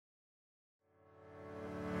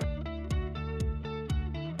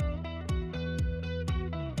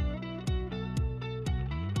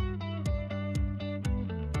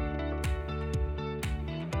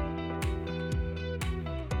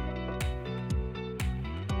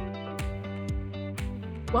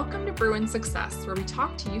Welcome to Bruin Success, where we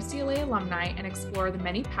talk to UCLA alumni and explore the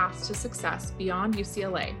many paths to success beyond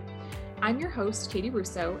UCLA. I'm your host, Katie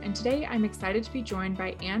Russo, and today I'm excited to be joined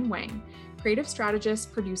by Anne Wang, creative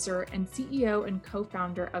strategist, producer, and CEO and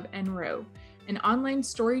co-founder of Enro, an online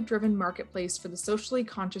story-driven marketplace for the socially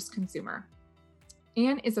conscious consumer.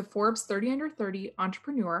 Anne is a Forbes 30 Under 30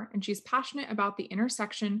 entrepreneur, and she's passionate about the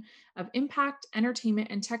intersection of impact, entertainment,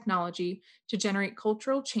 and technology to generate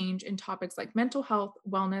cultural change in topics like mental health,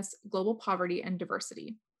 wellness, global poverty, and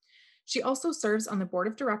diversity. She also serves on the board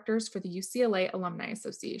of directors for the UCLA Alumni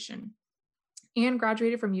Association. Anne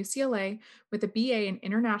graduated from UCLA with a BA in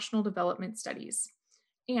International Development Studies.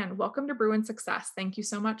 Anne, welcome to Bruin Success. Thank you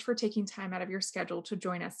so much for taking time out of your schedule to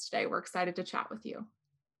join us today. We're excited to chat with you.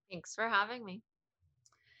 Thanks for having me.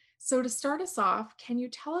 So to start us off, can you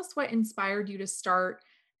tell us what inspired you to start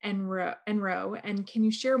Enro, and can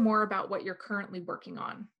you share more about what you're currently working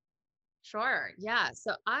on? Sure. Yeah.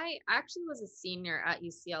 So I actually was a senior at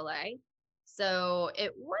UCLA. So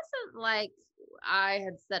it wasn't like I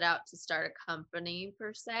had set out to start a company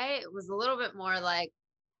per se. It was a little bit more like,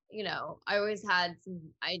 I always had some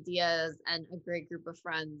ideas and a great group of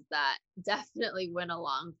friends that definitely went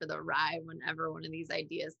along for the ride whenever one of these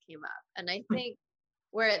ideas came up. And I think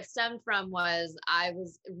where it stemmed from was I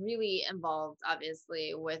was really involved,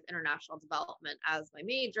 obviously, with international development as my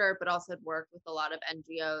major, but also had worked with a lot of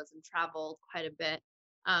NGOs and traveled quite a bit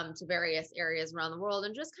to various areas around the world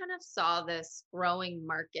and just kind of saw this growing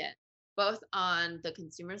market, both on the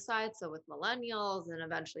consumer side, so with millennials and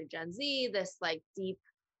eventually Gen Z, this like deep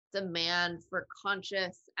demand for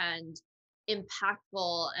conscious and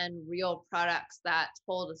impactful and real products that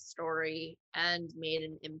told a story and made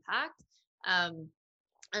an impact.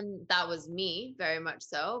 And that was me very much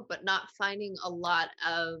so, but not finding a lot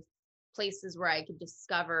of places where I could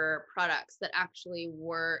discover products that actually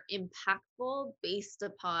were impactful based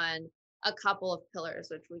upon a couple of pillars,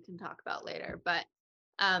 which we can talk about later. But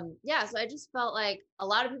yeah, so I just felt like a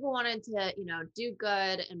lot of people wanted to, do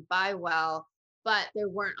good and buy well, but there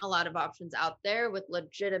weren't a lot of options out there with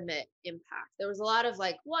legitimate impact. There was a lot of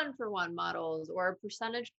like one for one models or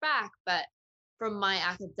percentage back, but from my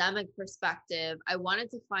academic perspective, I wanted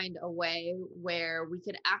to find a way where we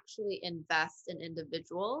could actually invest in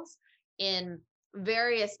individuals in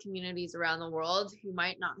various communities around the world who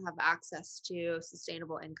might not have access to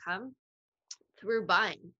sustainable income through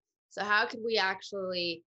buying. So how could we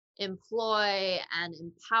actually employ and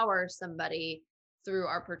empower somebody through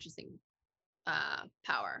our purchasing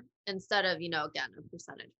power instead of, again, a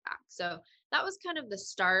percentage back? So that was kind of the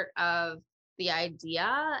start of the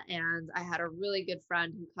idea. And I had a really good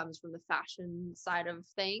friend who comes from the fashion side of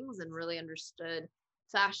things and really understood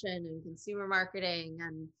fashion and consumer marketing.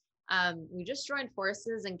 And we just joined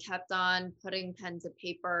forces and kept on putting pen to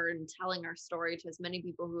paper and telling our story to as many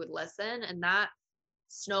people who would listen. And that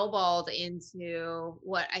snowballed into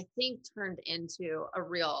what I think turned into a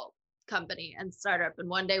real company and startup. And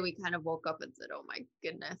one day we kind of woke up and said, oh my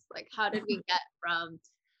goodness, like how did we get from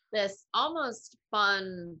this almost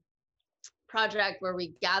fun project where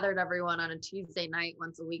we gathered everyone on a Tuesday night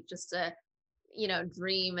once a week just to,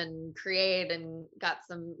 dream and create and got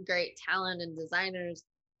some great talent and designers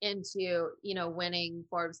into, winning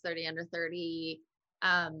Forbes 30 Under 30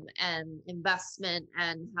 and investment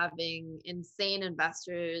and having insane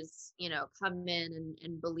investors, come in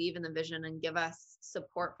and believe in the vision and give us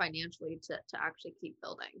support financially to actually keep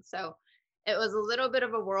building. So it was a little bit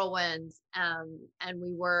of a whirlwind, and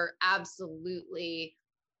we were absolutely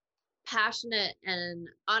passionate and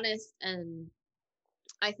honest, and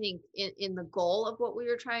I think in the goal of what we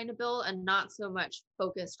were trying to build, and not so much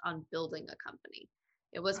focused on building a company.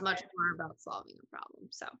 It was much more about solving a problem.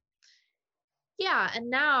 So yeah, and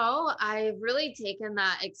now I've really taken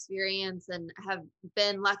that experience and have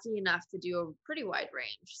been lucky enough to do a pretty wide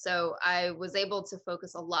range. So I was able to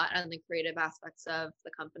focus a lot on the creative aspects of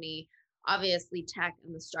the company. Obviously, tech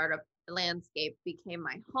and the startup landscape became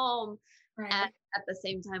my home. Right. And at the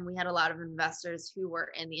same time, we had a lot of investors who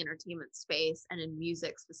were in the entertainment space and in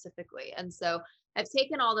music specifically. And so I've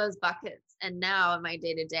taken all those buckets, and now in my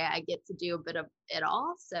day to day, I get to do a bit of it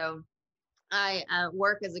all. So I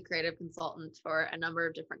work as a creative consultant for a number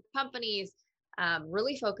of different companies,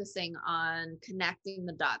 really focusing on connecting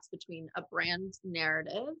the dots between a brand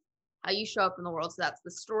narrative, how you show up in the world. So that's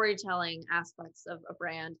the storytelling aspects of a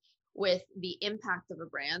brand with the impact of a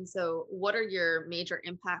brand. So what are your major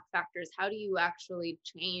impact factors? How do you actually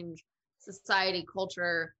change society,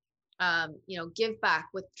 culture, give back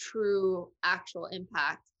with true actual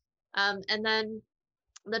impact? And then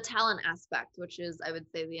the talent aspect, which is, I would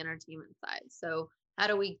say, the entertainment side. So how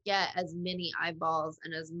do we get as many eyeballs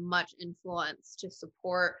and as much influence to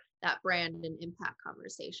support that brand and impact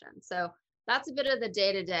conversation? So that's a bit of the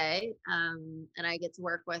day to day. And I get to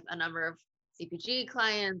work with a number of CPG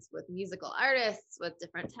clients, with musical artists, with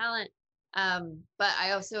different talent. But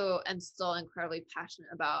I also am still incredibly passionate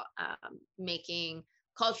about making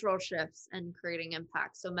cultural shifts and creating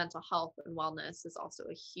impact. So mental health and wellness is also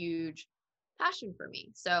a huge passion for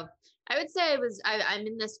me. So I would say I'm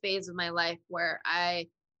in this phase of my life where I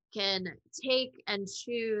can take and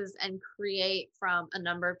choose and create from a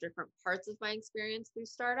number of different parts of my experience through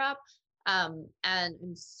startup. And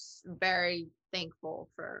I'm very thankful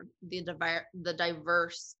for the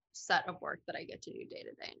diverse set of work that I get to do day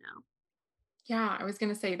to day now. Yeah, I was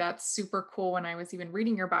going to say that's super cool. When I was even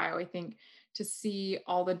reading your bio, I think to see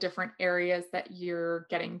all the different areas that you're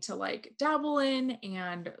getting to like dabble in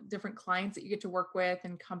and different clients that you get to work with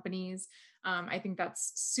and companies, I think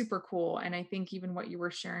that's super cool. And I think even what you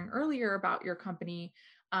were sharing earlier about your company,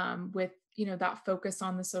 with that focus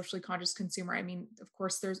on the socially conscious consumer. I mean, of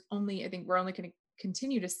course, I think we're only going to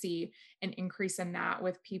continue to see an increase in that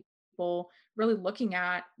with people really looking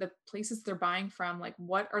at the places they're buying from, like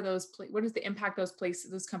what is the impact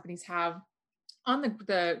those companies have on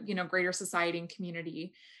the greater society and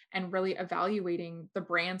community, and really evaluating the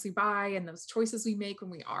brands we buy and those choices we make when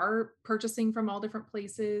we are purchasing from all different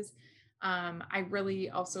places. I really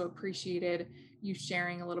also appreciated you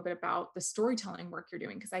sharing a little bit about the storytelling work you're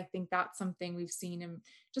doing, because I think that's something we've seen, and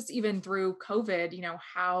just even through COVID,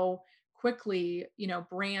 how quickly,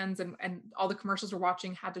 brands and all the commercials we're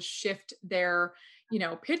watching had to shift their,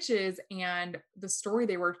 pitches and the story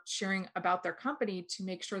they were sharing about their company to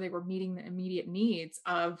make sure they were meeting the immediate needs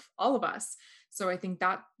of all of us. So I think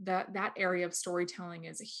that area of storytelling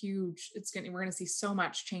is a huge, we're going to see so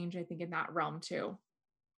much change, I think, in that realm too.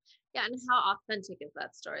 Yeah, and how authentic is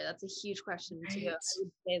that story? That's a huge question too. I Right.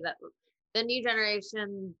 would say that the new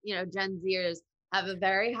generation, Gen Zers, have a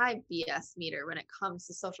very high BS meter when it comes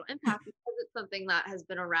to social impact, because it's something that has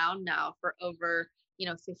been around now for over,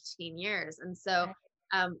 15 years. And so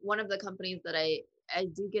Right. one of the companies that I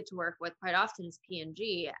do get to work with quite often is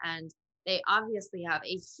P&G, and they obviously have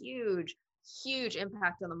a huge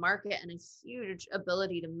impact on the market and a huge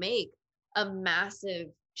ability to make a massive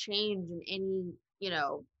change in any,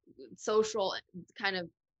 social kind of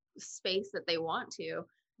space that they want to.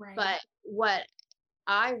 Right. But what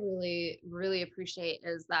I really, really appreciate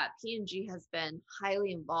is that P&G has been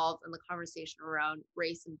highly involved in the conversation around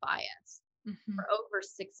race and bias Mhm. for over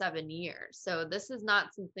 6, 7 years. So this is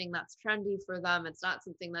not something that's trendy for them. It's not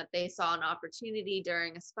something that they saw an opportunity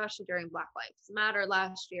during, especially during Black Lives Matter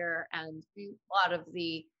last year and a lot of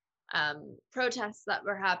the protests that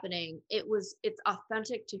were happening. It's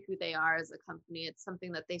authentic to who they are as a company. It's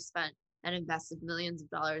something that they spent and invested millions of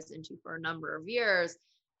dollars into for a number of years.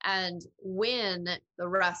 And when the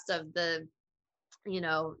rest of the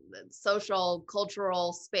social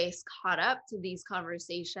cultural space caught up to these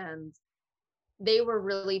conversations, they were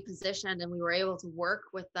really positioned, and we were able to work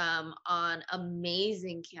with them on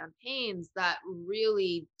amazing campaigns that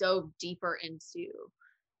really dove deeper into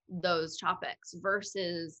those topics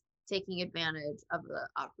versus taking advantage of the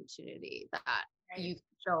opportunity that Right. you can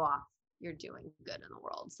show off you're doing good in the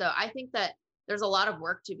world. So I think that there's a lot of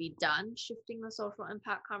work to be done shifting the social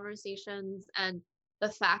impact conversations, and the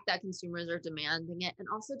fact that consumers are demanding it and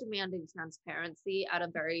also demanding transparency at a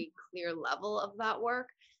very clear level of that work.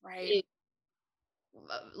 Right.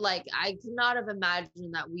 Like, I could not have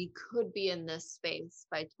imagined that we could be in this space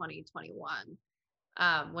by 2021,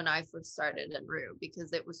 when I first started in Rue,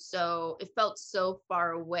 because it felt so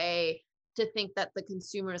far away to think that the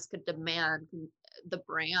consumers could demand the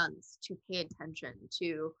brands to pay attention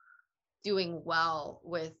to doing well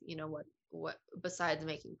with, what besides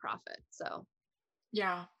making profit. So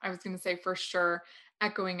Yeah, I was going to say for sure,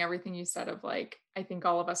 echoing everything you said of like, I think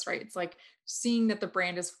all of us, right? It's like seeing that the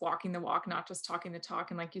brand is walking the walk, not just talking the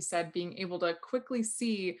talk. And like you said, being able to quickly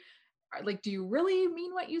see, like, do you really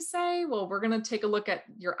mean what you say? Well, we're going to take a look at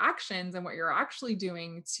your actions and what you're actually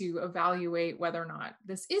doing to evaluate whether or not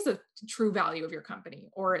this is a true value of your company,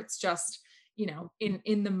 or it's just,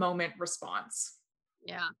 in the moment response.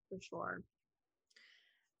 yeah, for sure.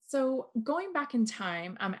 So, going back in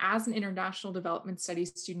time, as an international development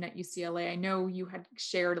studies student at UCLA, I know you had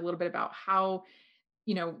shared a little bit about how,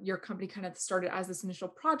 your company kind of started as this initial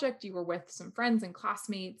project. You were with some friends and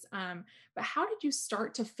classmates, but how did you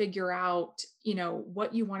start to figure out,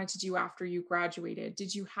 what you wanted to do after you graduated?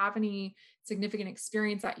 Did you have any significant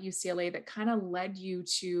experience at UCLA that kind of led you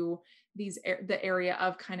to the area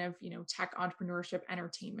of kind of, tech entrepreneurship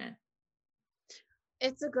entertainment?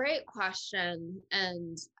 It's a great question.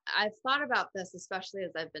 And I've thought about this, especially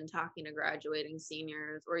as I've been talking to graduating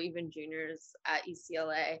seniors or even juniors at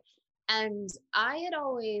UCLA. And I had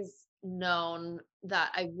always known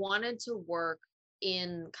that I wanted to work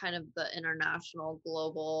in kind of the international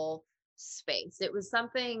global space. It was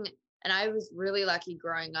something, and I was really lucky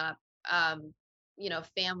growing up, um,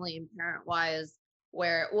 family and parent wise,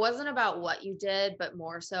 where it wasn't about what you did, but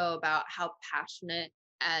more so about how passionate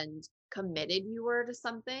and committed you were to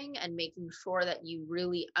something and making sure that you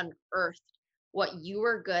really unearthed what you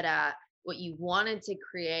were good at, what you wanted to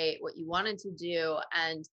create, what you wanted to do,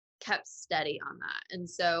 and kept steady on that. And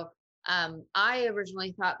so I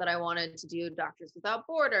originally thought that I wanted to do Doctors Without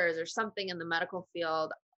Borders or something in the medical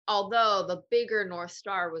field, although the bigger North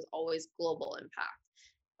Star was always global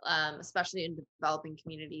impact, especially in developing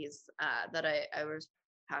communities that I was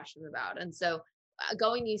passionate about. And so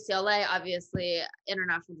going to UCLA, obviously,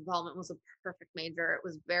 international development was a perfect major. It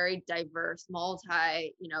was very diverse,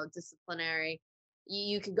 multi, disciplinary.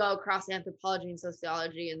 You could go across anthropology and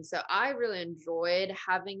sociology. And so I really enjoyed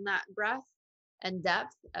having that breadth and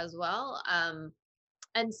depth as well.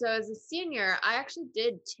 And so as a senior, I actually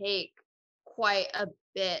did take quite a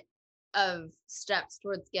bit of steps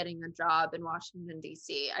towards getting a job in Washington,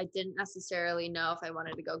 D.C. I didn't necessarily know if I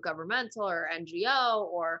wanted to go governmental or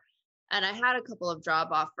NGO and I had a couple of job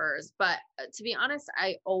offers, but to be honest,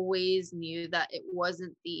 I always knew that it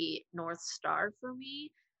wasn't the North Star for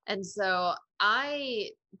me. And so I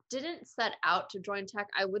didn't set out to join tech.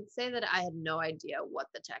 I would say that I had no idea what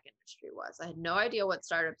the tech industry was. I had no idea what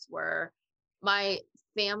startups were. My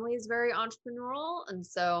family is very entrepreneurial. And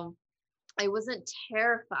so I wasn't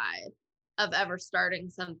terrified of ever starting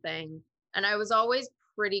something. And I was always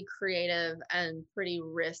pretty creative and pretty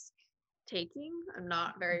risk taking. I'm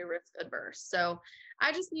not very risk adverse. So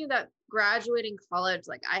I just knew that graduating college,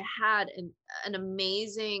 like I had an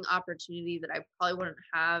amazing opportunity that I probably wouldn't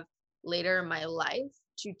have later in my life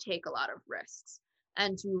to take a lot of risks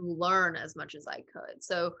and to learn as much as I could.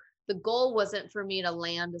 So the goal wasn't for me to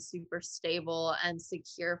land a super stable and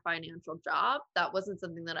secure financial job. That wasn't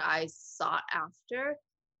something that I sought after.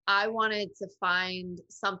 I wanted to find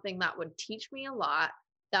something that would teach me a lot,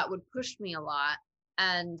 that would push me a lot,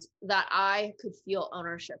 and that I could feel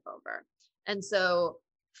ownership over. And so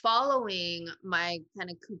following my kind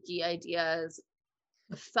of kooky ideas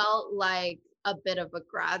felt like a bit of a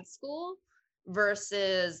grad school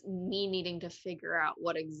versus me needing to figure out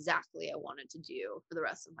what exactly I wanted to do for the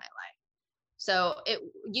rest of my life. So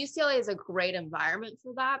UCLA is a great environment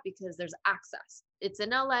for that because there's access. It's in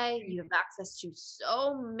LA. You have access to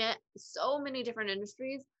so many different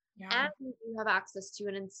industries, Yeah. and you have access to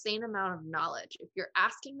an insane amount of knowledge. If you're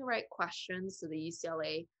asking the right questions to the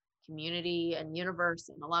UCLA community and universe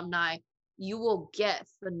and alumni, you will get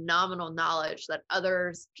phenomenal knowledge that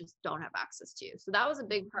others just don't have access to. So that was a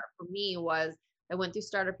big part for me was I went through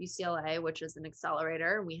Startup UCLA, which is an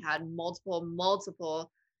accelerator, and we had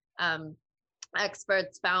multiple um,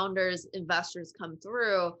 experts, founders, investors come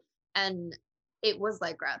through. And it was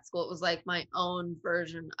like grad school. It was like my own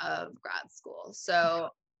version of grad school. So,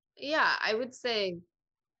 yeah, I would say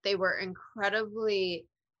they were incredibly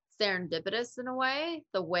serendipitous in a way,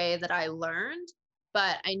 the way that I learned.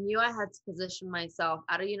 But I knew I had to position myself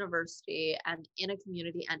at a university and in a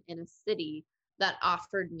community and in a city that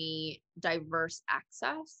offered me diverse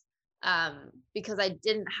access because I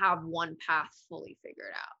didn't have one path fully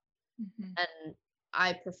figured out. Mhm. And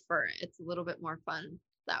I prefer it. It's a little bit more fun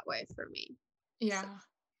that way for me. So, Yeah.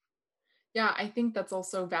 Yeah, I think that's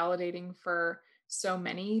also validating for so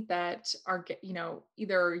many that are,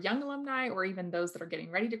 either young alumni or even those that are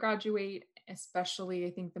getting ready to graduate. Especially,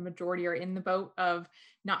 I think the majority are in the boat of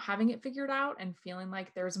not having it figured out and feeling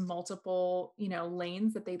like there's multiple,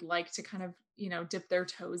 lanes that they'd like to kind of, dip their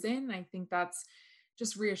toes in. I think that's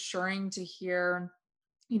just reassuring to hear,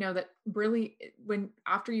 that really when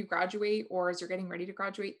after you graduate or as you're getting ready to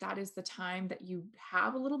graduate, that is the time that you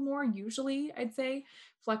have a little more, usually, I'd say,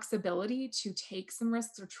 flexibility to take some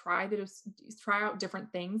risks or try out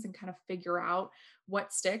different things and kind of figure out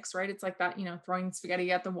what sticks, right? It's like that, throwing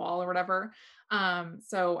spaghetti at the wall or whatever.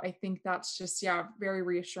 So I think that's just, yeah, very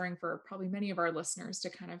reassuring for probably many of our listeners to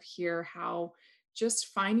kind of hear how just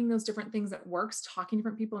finding those different things that works, talking to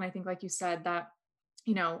different people. And I think, like you said, that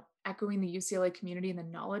echoing the UCLA community and the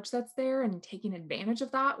knowledge that's there and taking advantage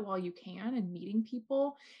of that while you can and meeting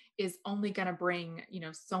people is only going to bring,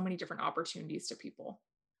 so many different opportunities to people.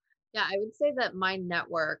 yeah, I would say that my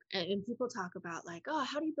network, and people talk about like, oh,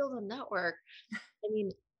 how do you build a network? I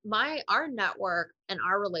mean, our network and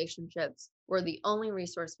our relationships were the only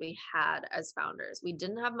resource we had as founders. We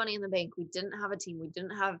didn't have money in the bank. We didn't have a team. We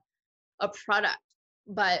didn't have a product.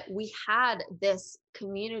 but we had this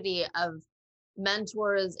community of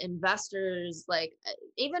mentors, investors, like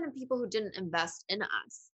even people who didn't invest in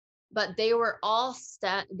us, but they all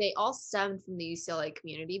stemmed from the UCLA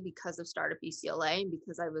community because of Startup UCLA and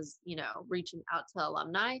because I was, reaching out to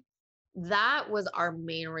alumni. That was our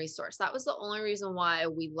main resource. That was the only reason why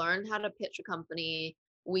we learned how to pitch a company.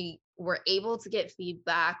 We were able to get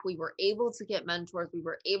feedback. We were able to get mentors. We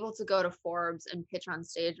were able to go to Forbes and pitch on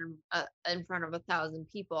stage in front of 1,000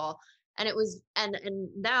 people. And it was, and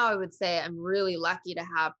now I would say I'm really lucky to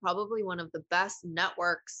have probably one of the best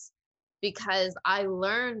networks because I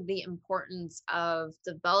learned the importance of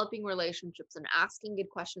developing relationships and asking good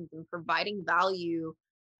questions and providing value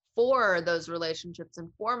for those relationships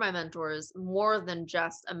and for my mentors more than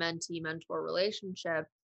just a mentee mentor relationship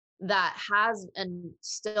that has and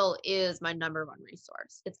still is my number one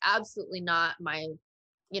resource. It's absolutely not my,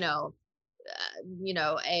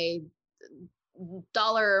 a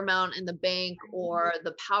dollar amount in the bank or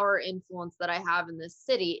the power influence that I have in this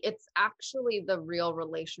city. It's actually the real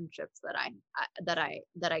relationships that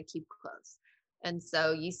I keep close. And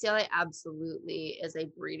so UCLA absolutely is a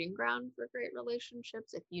breeding ground for great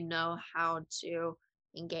relationships if you know how to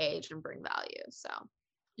engage and bring value. So that's what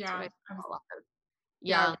Yeah. I think a lot of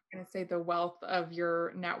Yeah, I young. was gonna say the wealth of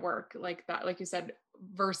your network, like that, like you said,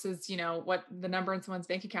 versus, what the number in someone's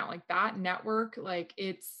bank account, like that network, like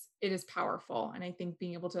it is powerful. And I think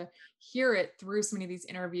being able to hear it through so many of these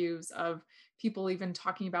interviews of people even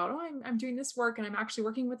talking about, oh, I'm doing this work and I'm actually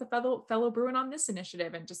working with a fellow Bruin on this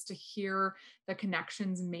initiative, and just to hear the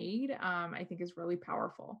connections made, I think is really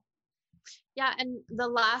powerful. Yeah, and the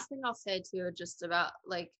last thing I'll say too, just about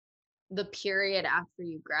like the period after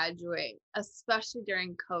you graduate, especially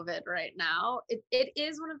during COVID right now, it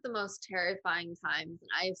is one of the most terrifying times. And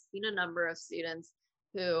I've seen a number of students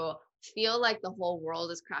who feel like the whole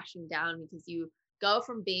world is crashing down because you go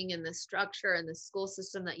from being in this structure and this school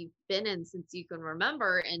system that you've been in since you can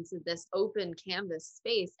remember into this open canvas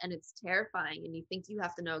space. And it's terrifying. And you think you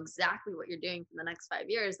have to know exactly what you're doing for the next 5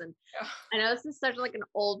 years. And I know this is such like an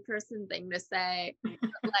old person thing to say,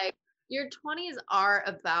 but like your 20s are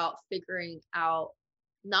about figuring out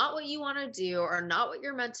not what you want to do or not what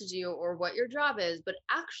you're meant to do or what your job is, but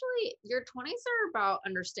actually your 20s are about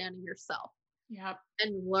understanding yourself Yep.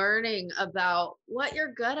 and learning about what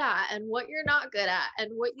you're good at and what you're not good at and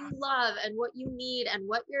what you love and what you need and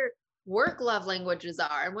what your work love languages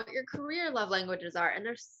are and what your career love languages are. And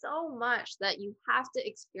there's so much that you have to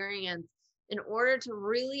experience in order to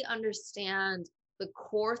really understand the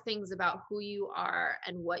core things about who you are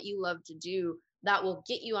and what you love to do that will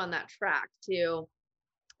get you on that track to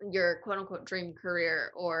your quote unquote dream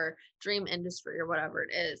career or dream industry or whatever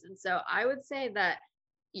it is. And so I would say that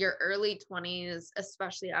your early 20s,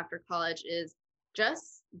 especially after college, is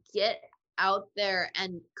just get out there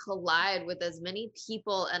and collide with as many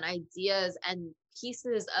people and ideas and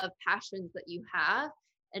pieces of passions that you have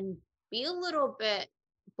and be a little bit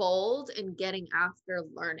bold in getting after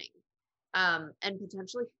learning and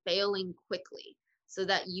potentially failing quickly so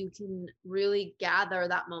that you can really gather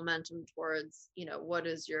that momentum towards, what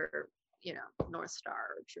is your, North Star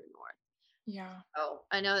or true north. Yeah. Oh,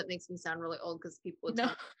 I know that makes me sound really old because people would tell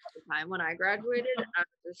No. me all the time when I graduated, I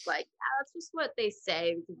was just like, yeah, that's just what they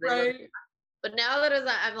say because they live. Right. But now that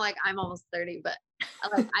I'm like, I'm almost 30, but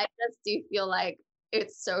I just do feel like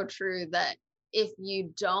it's so true that if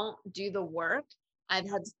you don't do the work, I've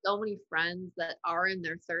had so many friends that are in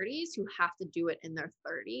their 30s who have to do it in their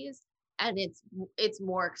 30s, and it's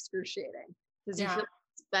more excruciating because you feel Yeah. like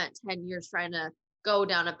you spent 10 years trying to go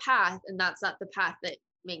down a path, and that's not the path that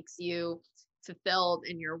makes you fulfilled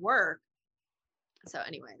in your work. So,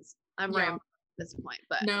 anyways, I'm Yeah. rambling at this point,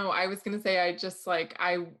 but No, I was gonna say I just like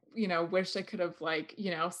wish I could have like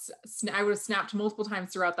I would have snapped multiple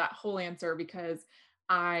times throughout that whole answer, because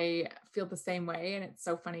I feel the same way. And it's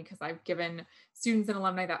so funny because I've given students and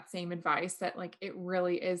alumni that same advice, that like it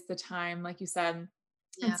really is the time, like you said,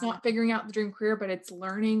 yeah, it's not figuring out the dream career, but it's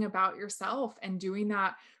learning about yourself and doing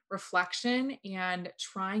that reflection and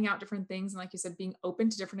trying out different things. And like you said, being open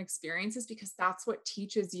to different experiences, because that's what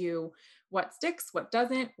teaches you what sticks, what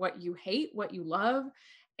doesn't, what you hate, what you love,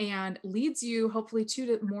 and leads you hopefully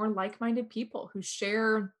to more like-minded people who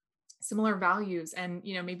share similar values and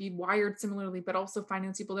maybe wired similarly, but also finding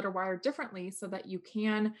those people that are wired differently so that you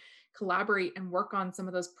can collaborate and work on some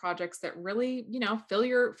of those projects that really fill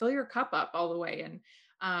your cup up all the way,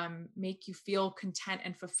 and make you feel content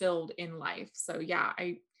and fulfilled in life. So yeah,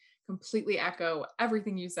 I completely echo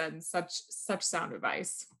everything you said, and such sound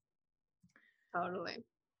advice. totally.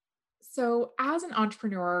 So, as an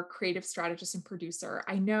entrepreneur, creative strategist, and producer,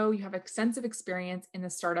 I know you have extensive experience in the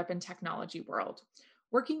startup and technology world.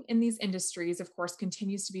 Working in these industries, of course,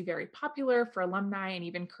 continues to be very popular for alumni and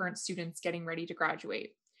even current students getting ready to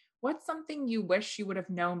graduate. What's something you wish you would have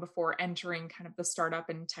known before entering kind of the startup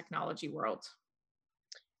and technology world?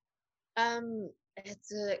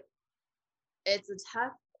 It's a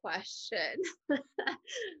tough question.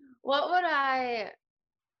 What would I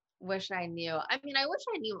wish I knew? I mean, I wish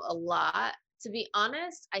I knew a lot. To be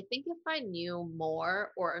honest, I think if I knew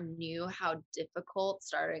more or knew how difficult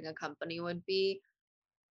starting a company would be,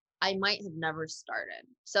 I might have never started.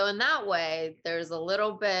 So in that way, there's a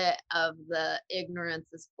little bit of the ignorance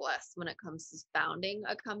is bliss when it comes to founding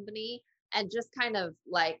a company, and just kind of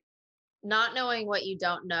like not knowing what you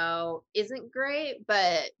don't know isn't great,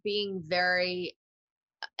 but being very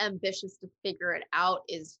ambitious to figure it out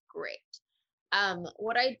is great.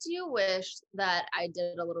 What I do wish that I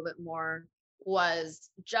did a little bit more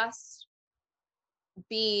was just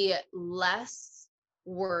be less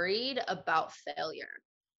worried about failure.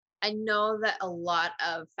 I know that a lot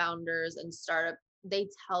of founders and startup, they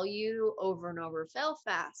tell you over and over, fail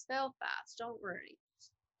fast, don't worry.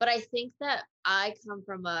 But I think that I come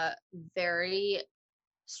from a very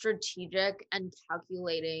strategic and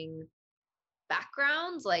calculating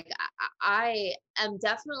backgrounds. Like I am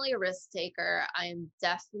definitely a risk taker. I am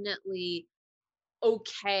definitely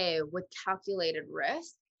okay with calculated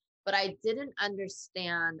risk, but I didn't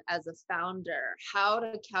understand as a founder how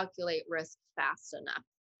to calculate risk fast enough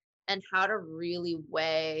and how to really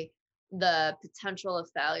weigh the potential of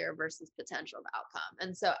failure versus potential of outcome.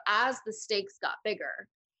 And so as the stakes got bigger,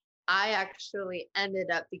 I actually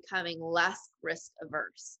ended up becoming less risk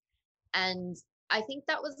averse. And I think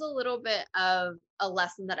that was a little bit of a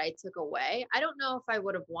lesson that I took away. I don't know if I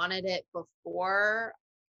would have wanted it beforehand,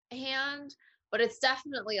 but it's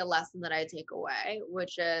definitely a lesson that I take away,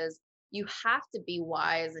 which is you have to be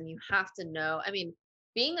wise and you have to know. I mean,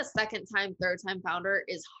 being a second time, third time founder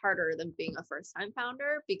is harder than being a first time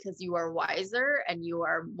founder because you are wiser and you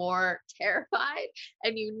are more terrified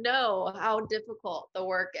and you know how difficult the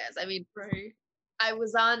work is. I mean, Right. I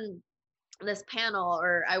was on this panel,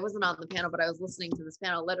 or I wasn't on the panel, but I was listening to this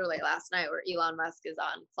panel literally last night where Elon Musk is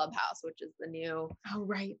on Clubhouse, which is the new Oh,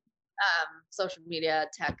 right. social media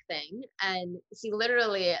tech thing. And he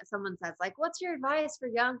literally, someone says, like, what's your advice for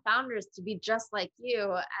young founders to be just like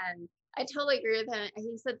you? And I totally agree with him.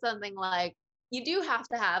 He said something like, you do have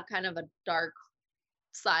to have kind of a dark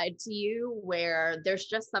side to you where there's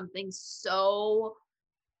just something so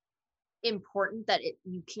important that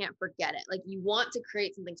you can't forget it. Like you want to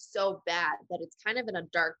create something so bad that it's kind of in a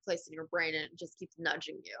dark place in your brain and it just keeps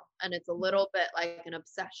nudging you. And it's a little bit like an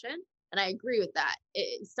obsession. And I agree with that.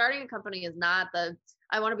 Starting a company is not the,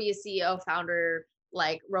 I want to be a CEO founder,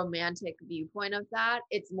 like romantic viewpoint of that.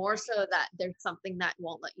 It's more so that there's something that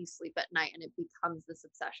won't let you sleep at night and it becomes this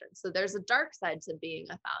obsession. So there's a dark side to being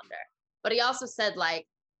a founder. But he also said like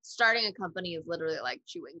starting a company is literally like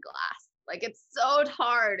chewing glass. Like it's so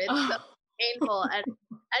hard. It's so Oh, painful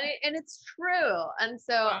and it's true. And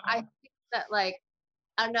so I wow. think that like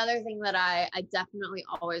another thing that I definitely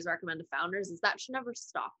always recommend to founders is that should never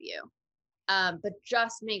stop you. But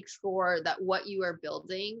just make sure that what you are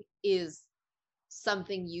building is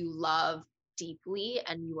something you love deeply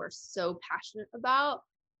and you are so passionate about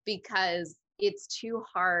because it's too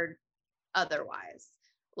hard otherwise.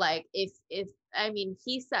 Like if I mean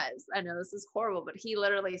he says, I know this is horrible, but he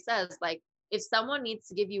literally says like if someone needs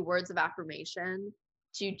to give you words of affirmation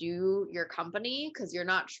to do your company because you're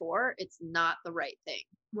not sure, it's not the right thing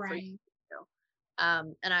for you Right. to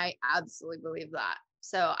do. And I absolutely believe that.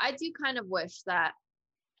 So I do kind of wish that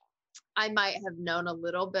I might have known a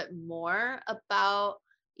little bit more about,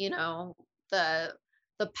 you know, the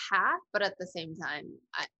the path, but at the same time,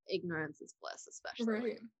 ignorance is bliss, especially when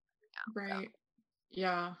Right. you're young. So Right.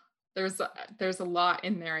 Yeah. There's a lot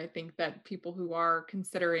in there. I think that people who are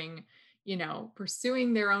considering,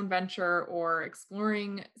 pursuing their own venture or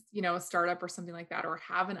exploring, a startup or something like that, or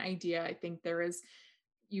have an idea, I think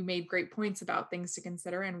you made great points about things to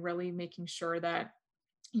consider and really making sure that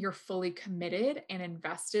you're fully committed and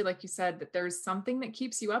invested. Like you said, that there's something that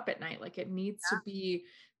keeps you up at night. Like it needs to be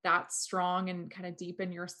that strong and kind of deep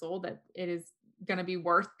in your soul that it is going to be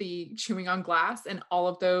worth the chewing on glass and all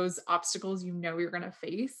of those obstacles you're going to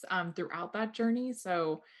face throughout that journey.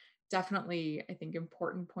 So definitely, I think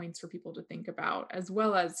important points for people to think about, as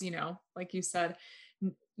well as, like you said,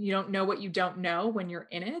 you don't know what you don't know when you're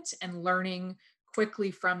in it, and learning quickly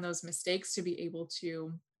from those mistakes to be able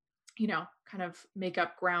to kind of make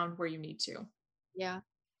up ground where you need to. yeah.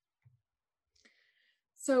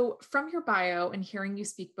 So, from your bio and hearing you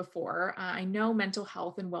speak before, I know mental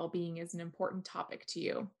health and well being is an important topic to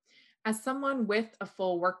you. As someone with a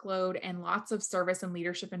full workload and lots of service and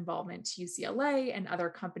leadership involvement to UCLA and other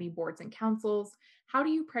company boards and councils, how do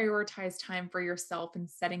you prioritize time for yourself and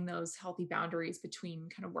setting those healthy boundaries between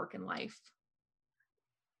kind of work and life?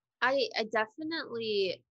 I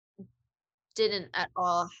definitely didn't at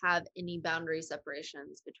all have any boundary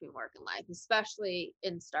separations between work and life, especially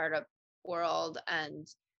in startup world and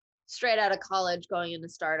straight out of college going into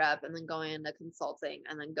startup and then going into consulting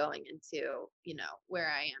and then going into, where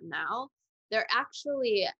I am now. There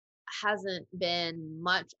actually hasn't been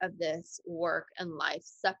much of this work and life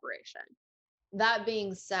separation. That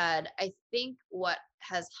being said, I think what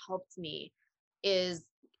has helped me is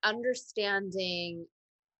understanding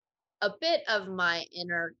a bit of my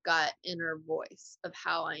inner gut, inner voice of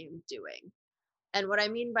how I am doing. And what I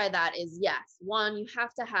mean by that is, yes, one, you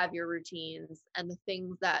have to have your routines and the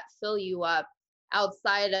things that fill you up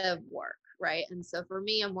outside of work, right? And so for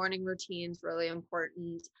me, a morning routine is really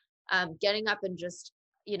important. Getting up and just,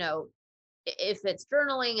 you know, if it's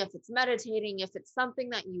journaling, if it's meditating, if it's something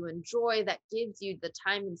that you enjoy that gives you the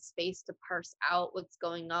time and space to parse out what's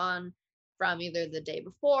going on from either the day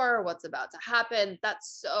before or what's about to happen,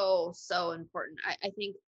 that's so, so important. I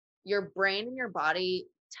think your brain and your body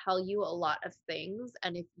tell you a lot of things.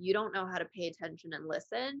 And if you don't know how to pay attention and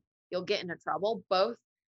listen, you'll get into trouble, both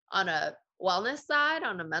on a wellness side,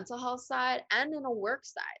 on a mental health side, and in a work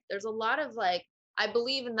side. There's a lot of like, I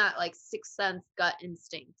believe in that like sixth sense gut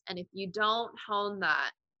instinct. And if you don't hone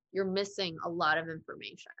that, you're missing a lot of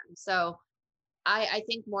information. So I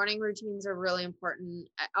think morning routines are really important.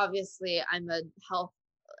 Obviously, I'm a health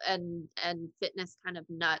and fitness kind of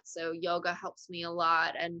nut, so yoga helps me a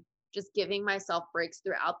lot, and just giving myself breaks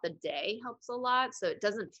throughout the day helps a lot. So it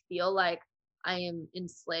doesn't feel like I am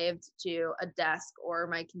enslaved to a desk or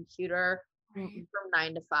my computer Right. from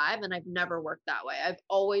 9 to 5, and I've never worked that way. I've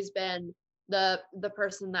always been the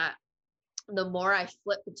person that the more I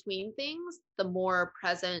flip between things, the more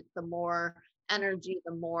present, the more energy,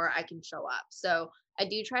 the more I can show up. So I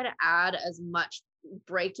do try to add as much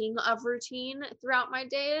breaking of routine throughout my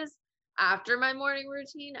days after my morning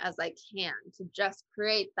routine as I can to just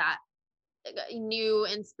create that new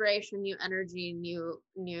inspiration, new energy,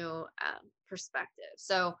 new perspective.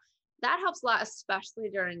 So that helps a lot, especially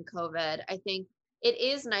during COVID. I think it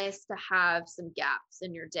is nice to have some gaps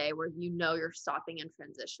in your day where you're stopping and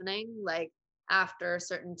transitioning. Like after a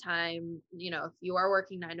certain time, if you are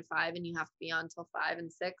working 9 to 5 and you have to be on till 5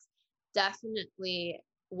 and 6, definitely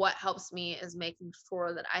what helps me is making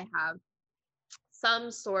sure that I have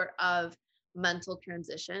some sort of mental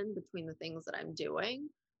transition between the things that I'm doing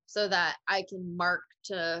so that I can mark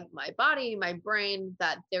to my body, my brain,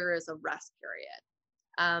 that there is a rest period.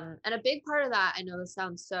 And a big part of that, I know this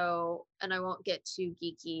sounds so, and I won't get too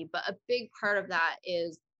geeky, but a big part of that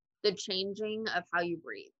is the changing of how you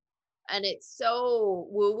breathe. And it's so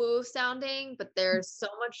woo woo sounding, but there's so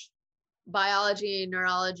much biology,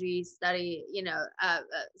 neurology study,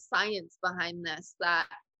 science behind this, that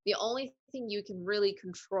the only thing you can really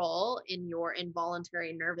control in your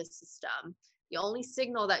involuntary nervous system, the only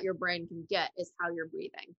signal that your brain can get is how you're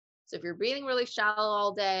breathing. So if you're breathing really shallow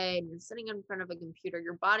all day and you're sitting in front of a computer,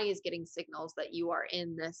 your body is getting signals that you are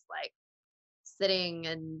in this like sitting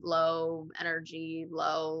in low energy,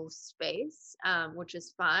 low space, which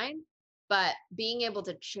is fine. But being able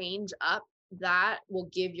to change up that will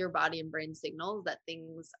give your body and brain signals that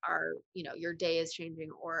things are, your day is changing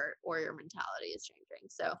or your mentality is changing.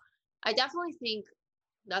 So I definitely think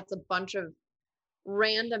that's a bunch of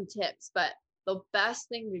random tips, but the best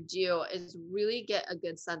thing to do is really get a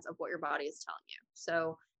good sense of what your body is telling you.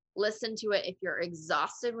 So listen to it if you're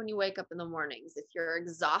exhausted when you wake up in the mornings, if you're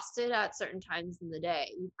exhausted at certain times in the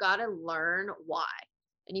day, you've got to learn why.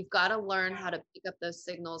 And you've got to learn how to pick up those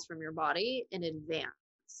signals from your body in advance.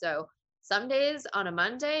 So some days on a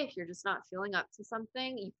Monday, if you're just not feeling up to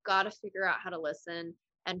something, you've got to figure out how to listen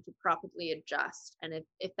and to properly adjust. And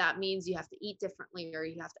if that means you have to eat differently or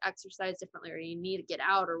you have to exercise differently or you need to get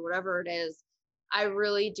out or whatever it is, I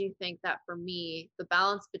really do think that for me, the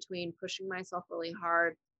balance between pushing myself really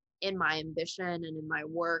hard in my ambition and in my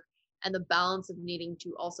work and the balance of needing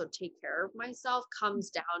to also take care of myself comes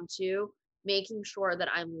down to making sure that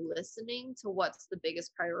I'm listening to what's the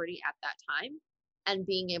biggest priority at that time and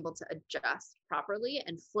being able to adjust properly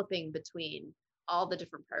and flipping between all the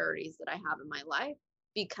different priorities that I have in my life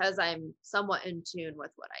because I'm somewhat in tune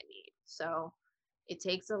with what I need. So it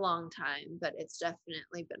takes a long time, but it's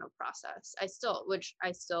definitely been a process. Which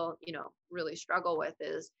I still, really struggle with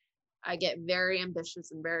is I get very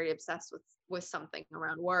ambitious and very obsessed with something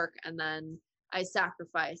around work, and then I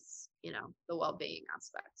sacrifice, the well-being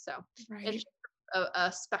aspect. So it's Right.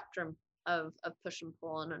 a spectrum. of push and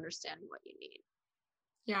pull and understanding what you need.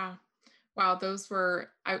 Yeah. Wow, those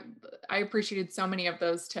were I appreciated so many of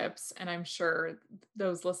those tips, and I'm sure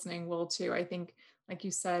those listening will too. I think, like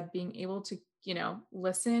you said, being able to,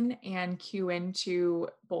 listen and cue into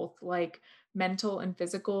both like mental and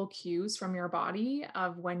physical cues from your body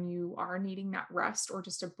of when you are needing that rest or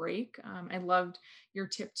just a break. I loved your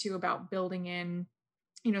tip too about building in,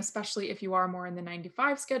 especially if you are more in the 9 to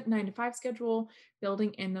 5 schedule,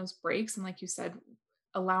 building in those breaks. And like you said,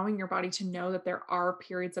 allowing your body to know that there are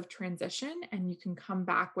periods of transition and you can come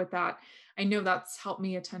back with that. I know that's helped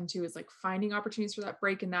me a ton too, is like finding opportunities for that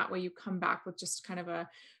break. And that way you come back with just kind of a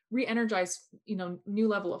re-energized, new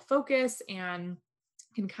level of focus, and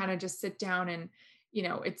can kind of just sit down and,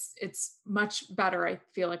 it's much better. I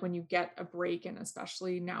feel like when you get a break, and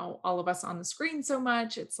especially now all of us on the screen so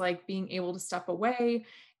much, it's like being able to step away.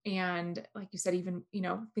 And like you said, even,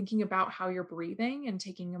 thinking about how you're breathing and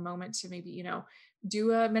taking a moment to maybe,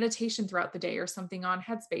 do a meditation throughout the day or something on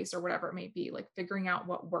Headspace or whatever it may be, like figuring out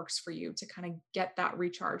what works for you to kind of get that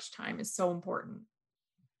recharge time is so important.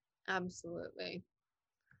 Absolutely.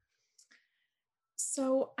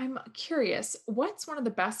 So I'm curious, what's one of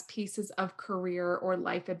the best pieces of career or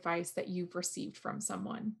life advice that you've received from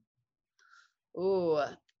someone? Ooh,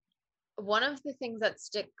 one of the things that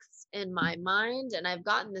sticks in my mind, and I've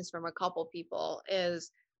gotten this from a couple people,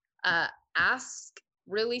 is uh, ask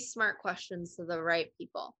really smart questions to the right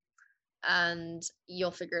people, and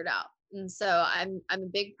you'll figure it out. And so I'm a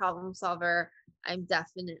big problem solver. I'm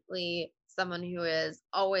definitely someone who is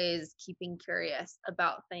always keeping curious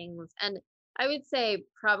about things, and I would say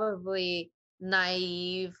probably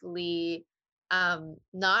naively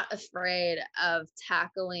not afraid of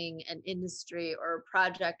tackling an industry or a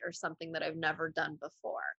project or something that I've never done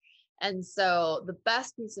before. And so the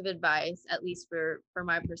best piece of advice, at least for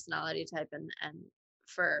my personality type, and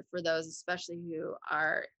for those especially who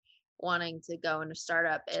are wanting to go into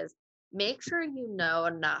startup, is make sure you know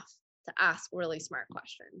enough to ask really smart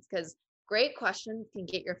questions, because great questions can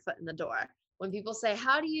get your foot in the door. When people say,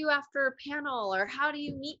 how do you after a panel, or how do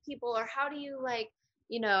you meet people, or how do you like,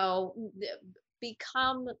 you know,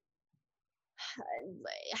 become,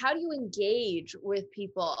 how do you engage with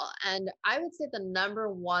people? And I would say the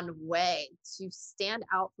number one way to stand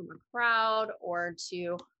out from a crowd or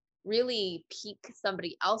to really pique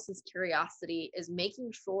somebody else's curiosity is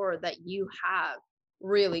making sure that you have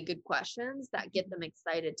really good questions that get them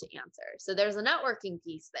excited to answer. So there's a networking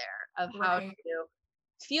piece there of how Right. to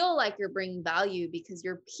feel like you're bringing value, because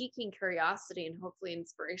you're piquing curiosity and hopefully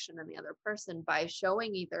inspiration in the other person by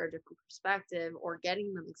showing either a different perspective or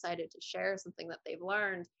getting them excited to share something that they've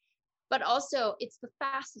learned. But also, it's the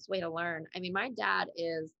fastest way to learn. I mean, my dad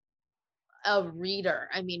is a reader.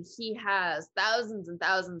 I mean, he has thousands and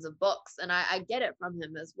thousands of books, and I get it from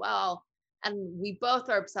him as well. And we both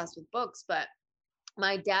are obsessed with books, but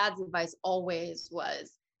my dad's advice always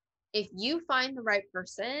was, if you find the right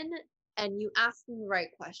person and you ask them the right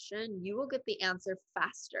question, you will get the answer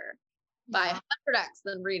faster by Yeah. 100x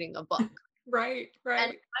than reading a book. Right.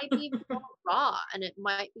 And it Right. might be even more raw, and it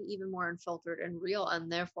might be even more unfiltered and real,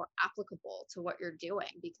 and therefore applicable to what you're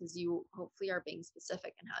doing, because you hopefully are being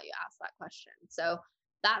specific in how you ask that question. So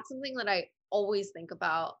that's something that I always think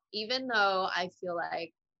about, even though I feel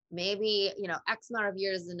like maybe, X amount of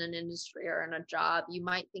years in an industry or in a job, you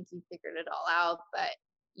might think you figured it all out, but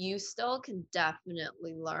you still can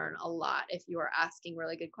definitely learn a lot if you are asking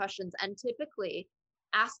really good questions. And typically,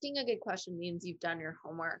 asking a good question means you've done your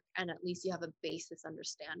homework and at least you have a basis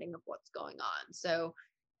understanding of what's going on. So,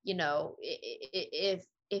 if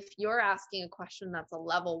you're asking a question that's a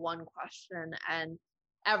level one question, and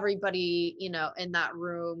everybody, in that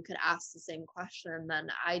room could ask the same question, then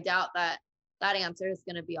I doubt that that answer is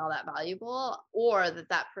going to be all that valuable, or that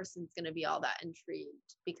that person's going to be all that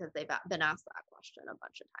intrigued because they've been asked that question a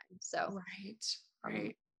bunch of times. So, Right. um,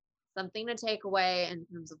 Right. something to take away in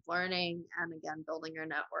terms of learning, and again building your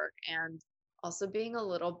network, and also being a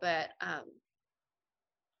little bit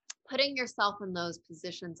putting yourself in those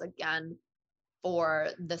positions again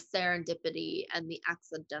for the serendipity and the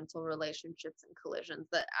accidental relationships and collisions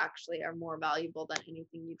that actually are more valuable than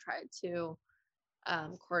anything you tried to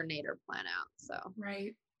coordinate or plan out. So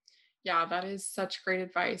Right. Yeah, that is such great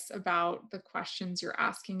advice about the questions you're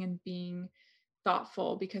asking and being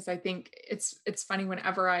thoughtful, because I think it's funny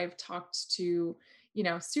whenever I've talked to,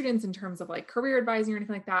 students in terms of like career advising or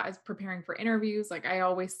anything like that as preparing for interviews, like I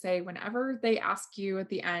always say whenever they ask you at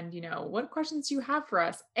the end, what questions do you have for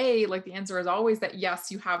us? A, like the answer is always that yes,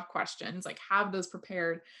 you have questions, like have those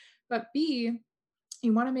prepared. But B,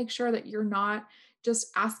 you want to make sure that you're not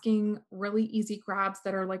just asking really easy grabs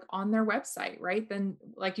that are like on their website, right? Then,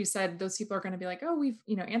 like you said, those people are going to be like, oh, we've,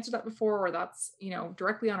 answered that before, or that's,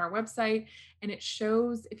 directly on our website. And it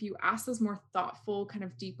shows, if you ask those more thoughtful, kind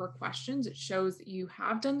of deeper questions, it shows that you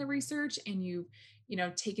have done the research and you've,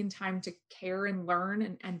 taken time to care and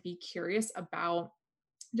learn and be curious about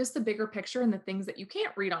just the bigger picture and the things that you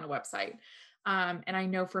can't read on a website. And I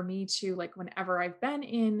know for me too, like whenever I've been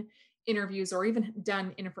in interviews or even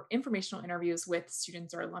done informational interviews with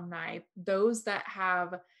students or alumni, those that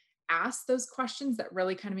have asked those questions that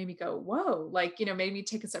really kind of made me go, whoa, like, made me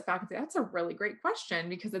take a step back and say, that's a really great question,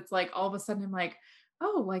 because it's like all of a sudden I'm like,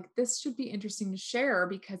 oh, like this should be interesting to share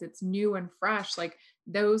because it's new and fresh. Like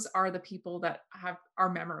those are the people that are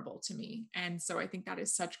memorable to me. And so I think that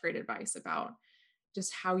is such great advice about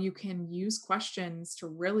just how you can use questions to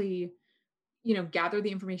really, gather the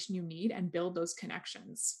information you need and build those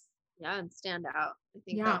connections. Yeah, and stand out. I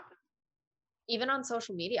think Yeah, that even on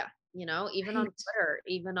social media, even on right. Twitter,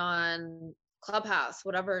 even on Clubhouse,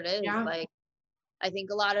 whatever it is, Yeah, like I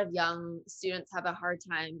think a lot of young students have a hard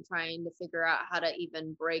time trying to figure out how to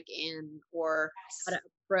even break in or how yes. to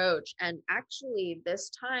approach. And actually,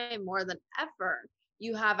 this time more than ever,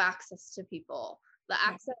 you have access to people. The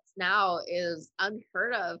Yeah, access now is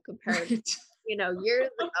unheard of compared to, right.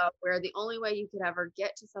 years ago, where the only way you could ever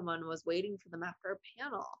get to someone was waiting for them after a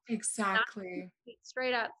panel. Now you can Exactly. speak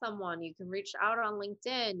straight at someone. You can reach out on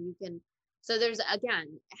LinkedIn. You can, so there's again,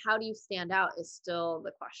 how do you stand out is still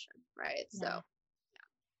the question, right? So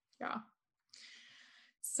Yeah, yeah.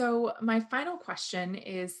 So, my final question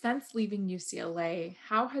is, since leaving UCLA,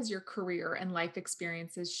 how has your career and life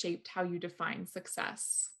experiences shaped how you define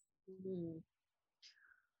success? mhm.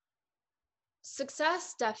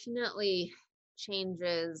 Success definitely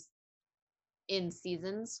changes in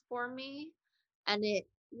seasons for me. And it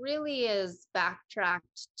really is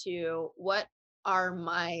backtracked to what are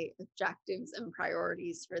my objectives and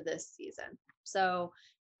priorities for this season. So,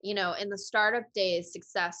 in the startup days,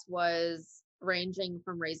 success was ranging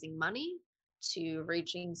from raising money to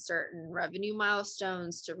reaching certain revenue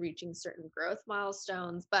milestones to reaching certain growth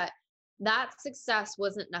milestones. But that success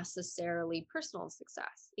wasn't necessarily personal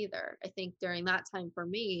success either. I think during that time for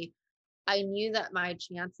me, I knew that my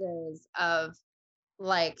chances of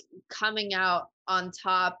like coming out on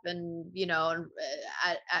top and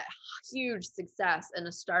at huge success in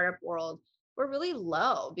a startup world were really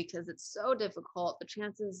low because it's so difficult. The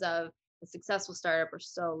chances of a successful startup are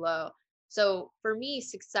so low. So for me,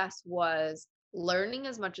 success was learning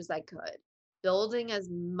as much as I could, building as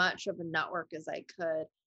much of a network as I could,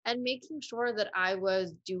 and making sure that I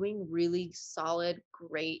was doing really solid,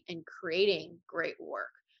 great, and creating great work.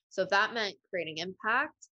 So if that meant creating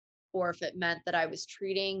impact, or if it meant that I was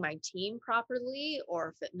treating my team properly, or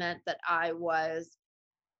if it meant that I was,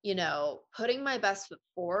 putting my best foot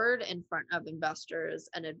forward in front of investors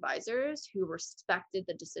and advisors who respected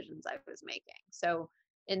the decisions I was making. So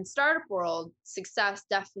in startup world, success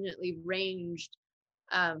definitely ranged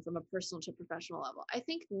from a personal to professional level. I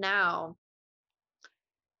think now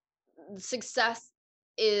success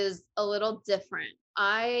is a little different.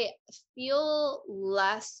 I feel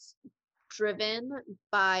less driven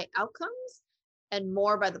by outcomes and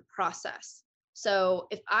more by the process. So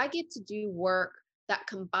if I get to do work that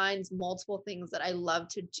combines multiple things that I love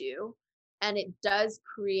to do, and it does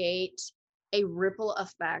create a ripple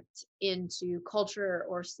effect into culture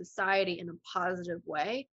or society in a positive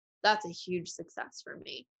way, that's a huge success for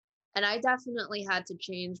me. And I definitely had to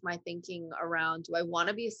change my thinking around, do I want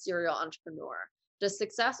to be a serial entrepreneur? Does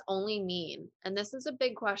success only mean, and this is a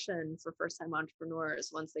big question for first time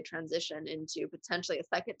entrepreneurs once they transition into potentially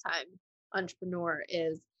a second time entrepreneur,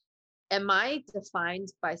 is am I defined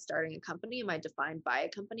by starting a company? Am I defined by a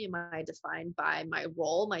company? Am I defined by my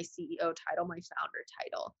role, my CEO title, my founder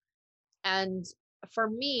title? And for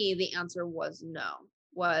me, the answer was no.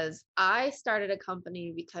 Was I started a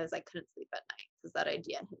company because I couldn't sleep at night because that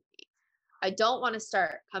idea hit me. I don't want to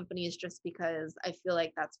start companies just because I feel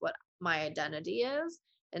like that's what my identity is.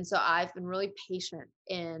 And so I've been really patient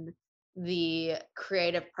in the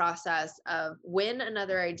creative process of when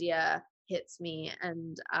another idea hits me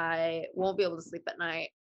and I won't be able to sleep at night,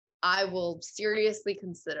 I will seriously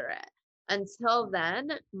consider it. Until then,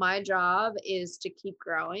 my job is to keep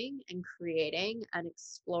growing and creating and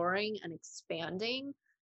exploring and expanding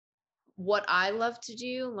what I love to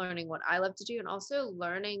do, learning what I love to do, and also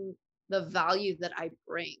learning the value that I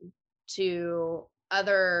bring to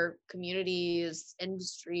other communities,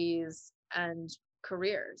 industries, and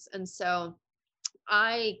careers. And so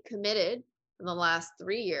I committed in the last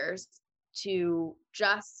 3 years to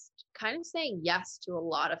just kind of saying yes to a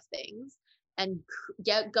lot of things and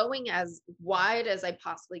get going as wide as I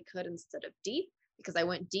possibly could instead of deep, because I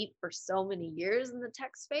went deep for so many years in the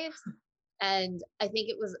tech space. And I think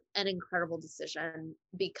it was an incredible decision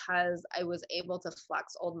because I was able to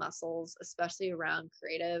flex old muscles, especially around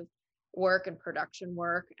creative work and production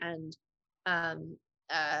work and, um,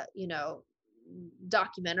 you know,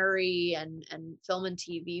 documentary and film and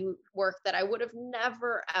TV work that I would have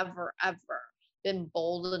never, ever, ever been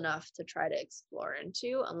bold enough to try to explore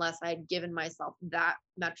into unless I had given myself that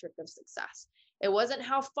metric of success. It wasn't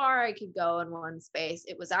how far I could go in one space,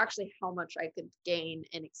 it was actually how much I could gain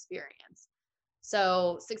in experience.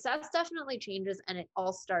 So success definitely changes, and it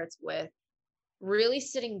all starts with really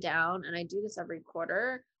sitting down. And I do this every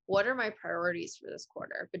quarter. What are my priorities for this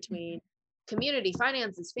quarter between community,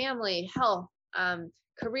 finances, family, health,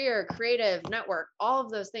 career, creative, network, all of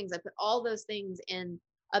those things? I put all those things in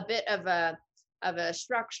a bit of a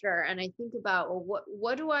structure, and I think about, well,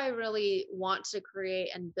 what do I really want to create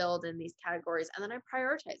and build in these categories, and then I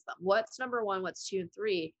prioritize them. What's number one, what's two and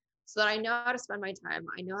three, so that I know how to spend my time,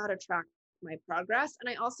 I know how to track my progress, and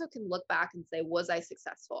I also can look back and say, was I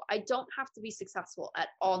successful? I don't have to be successful at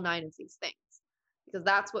all nine of these things, because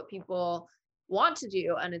that's what people want to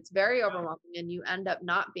do, and it's very overwhelming, and you end up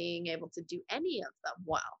not being able to do any of them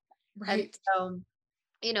well. And Right. so,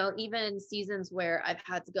 even seasons where I've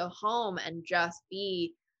had to go home and just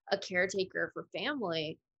be a caretaker for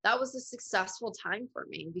family, that was a successful time for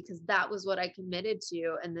me because that was what I committed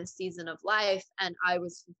to in this season of life. And I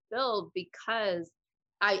was fulfilled because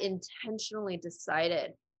I intentionally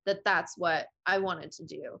decided that that's what I wanted to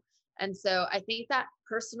do. And so I think that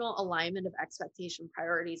personal alignment of expectation,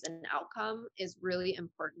 priorities, and outcome is really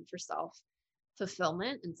important for self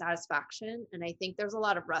fulfillment and satisfaction. And I think there's a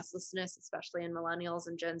lot of restlessness, especially in millennials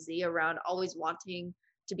and Gen Z, around always wanting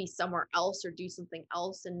to be somewhere else or do something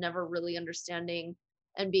else and never really understanding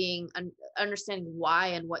and understanding why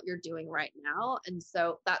and what you're doing right now. And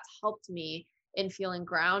so that's helped me in feeling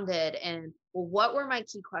grounded. And well, what were my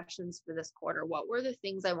key questions for this quarter? What were the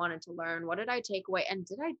things I wanted to learn? What did I take away? And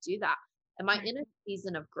did I do that? Am I Right. in a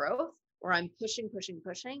season of growth where I'm pushing, pushing,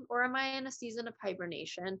 pushing? Or am I in a season of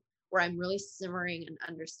hibernation where I'm really simmering and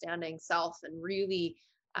understanding self and really,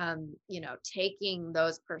 taking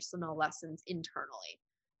those personal lessons internally?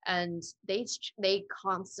 And they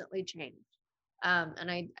constantly change. And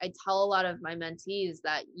I tell a lot of my mentees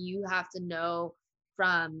that you have to know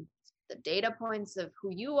from the data points of who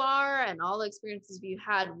you are and all the experiences you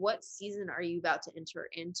had, what season are you about to enter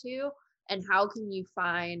into, and how can you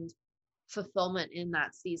find fulfillment in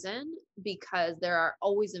that season, because there are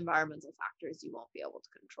always environmental factors you won't be able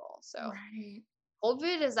to control. So Right.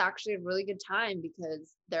 COVID is actually a really good time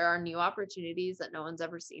because there are new opportunities that no one's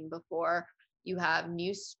ever seen before. You have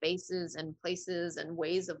new spaces and places and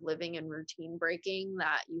ways of living and routine breaking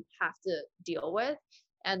that you have to deal with.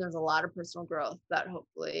 And there's a lot of personal growth that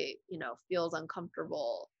hopefully, feels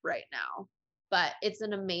uncomfortable right now. But it's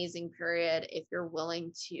an amazing period if you're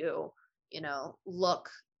willing to, look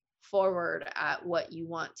forward at what you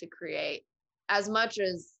want to create, as much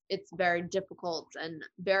as it's very difficult and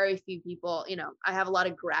very few people, I have a lot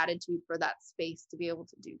of gratitude for that space to be able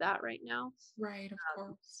to do that right now. Right. Of Um,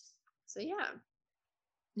 course. so yeah.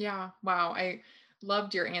 Yeah. Wow. I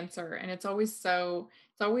loved your answer. And it's always so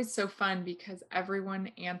fun because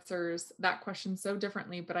everyone answers that question so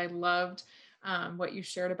differently. But I loved what you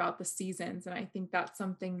shared about the seasons. And I think that's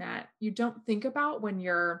something that you don't think about when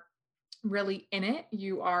you're really in it.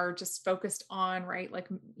 You are just focused on, right? Like,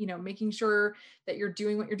 making sure that you're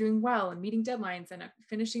doing what you're doing well and meeting deadlines and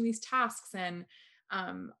finishing these tasks and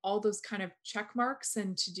all those kind of check marks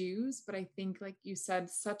and to-dos. But I think, like you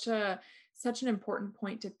said, such an important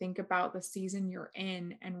point to think about the season you're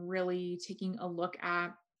in and really taking a look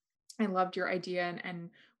at. I loved your idea and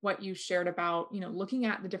what you shared about, looking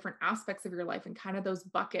at the different aspects of your life and kind of those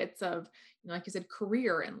buckets of, like you said,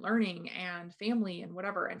 career and learning and family and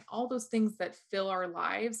whatever, and all those things that fill our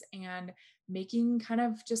lives, and making kind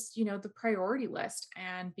of just, the priority list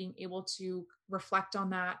and being able to reflect on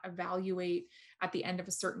that, evaluate at the end of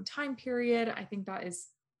a certain time period. I think that is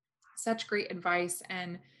such great advice,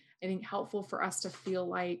 and I think helpful for us to feel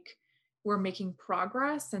like we're making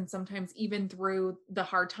progress. And sometimes, even through the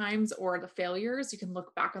hard times or the failures, you can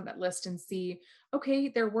look back on that list and see, okay,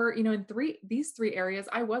 there were, in these three areas,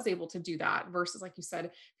 I was able to do that. Versus, like you said,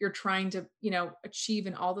 if you're trying to, achieve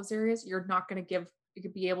in all those areas, you're not going to you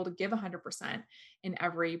could be able to give 100% in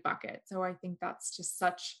every bucket. So I think that's just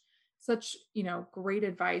such great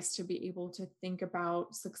advice to be able to think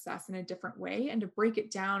about success in a different way and to break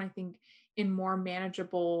it down, I think, in more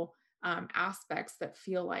manageable aspects that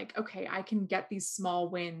feel like, okay, I can get these small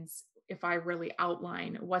wins if I really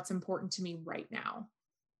outline what's important to me right now.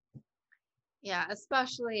 Yeah,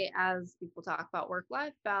 especially as people talk about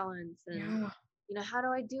work-life balance and, Yeah. how do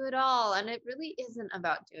I do it all? And it really isn't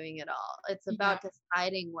about doing it all. It's Yeah. about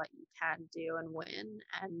deciding what you can do and when,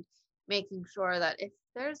 and making sure that if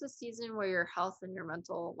there's a season where your health and your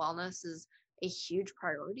mental wellness is a huge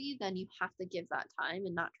priority, then you have to give that time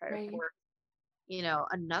and not try to Right. force,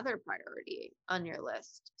 another priority on your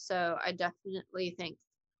list. So I definitely think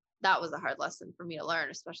that was a hard lesson for me to learn,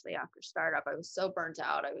 especially after startup. I was so burnt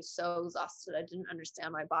out. I was so exhausted. I didn't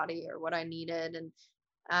understand my body or what I needed.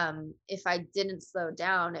 And if I didn't slow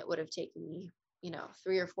down, it would have taken me,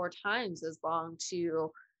 3 or 4 times as long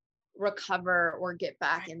to recover or get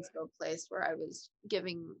back Right. into a place where I was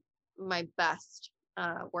giving my best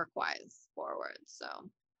work wise forward.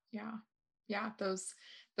 So, Yeah. Yeah.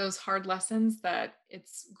 Those hard lessons that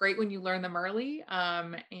it's great when you learn them early,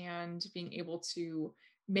 and being able to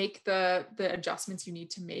make the adjustments you need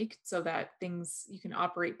to make so that things you can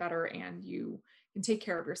operate better and you can take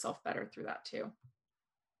care of yourself better through that too.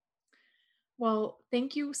 Well,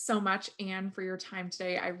 thank you so much, Anne, for your time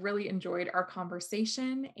today. I really enjoyed our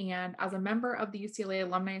conversation. And as a member of the UCLA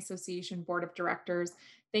Alumni Association Board of Directors,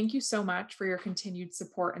 thank you so much for your continued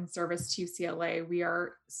support and service to UCLA. We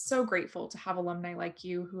are so grateful to have alumni like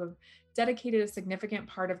you who have dedicated a significant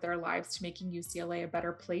part of their lives to making UCLA a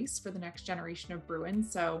better place for the next generation of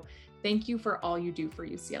Bruins. So thank you for all you do for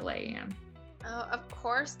UCLA, Anne. oh, of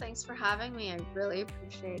course, thanks for having me. I really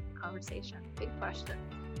appreciate the conversation. Big question.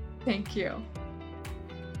 Thank you.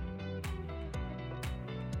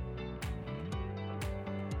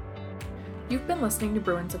 You've been listening to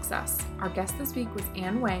Bruin Success. Our guest this week was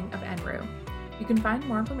Anne Wang of NRU. You can find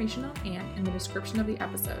more information on Anne in the description of the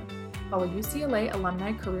episode. Follow UCLA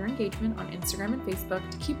Alumni Career Engagement on Instagram and Facebook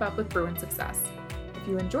to keep up with Bruin Success. If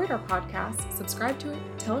you enjoyed our podcast, subscribe to it,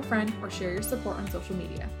 tell a friend, or share your support on social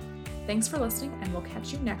media. Thanks for listening, and we'll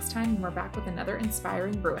catch you next time when we're back with another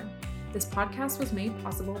inspiring Bruin. This podcast was made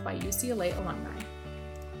possible by UCLA alumni.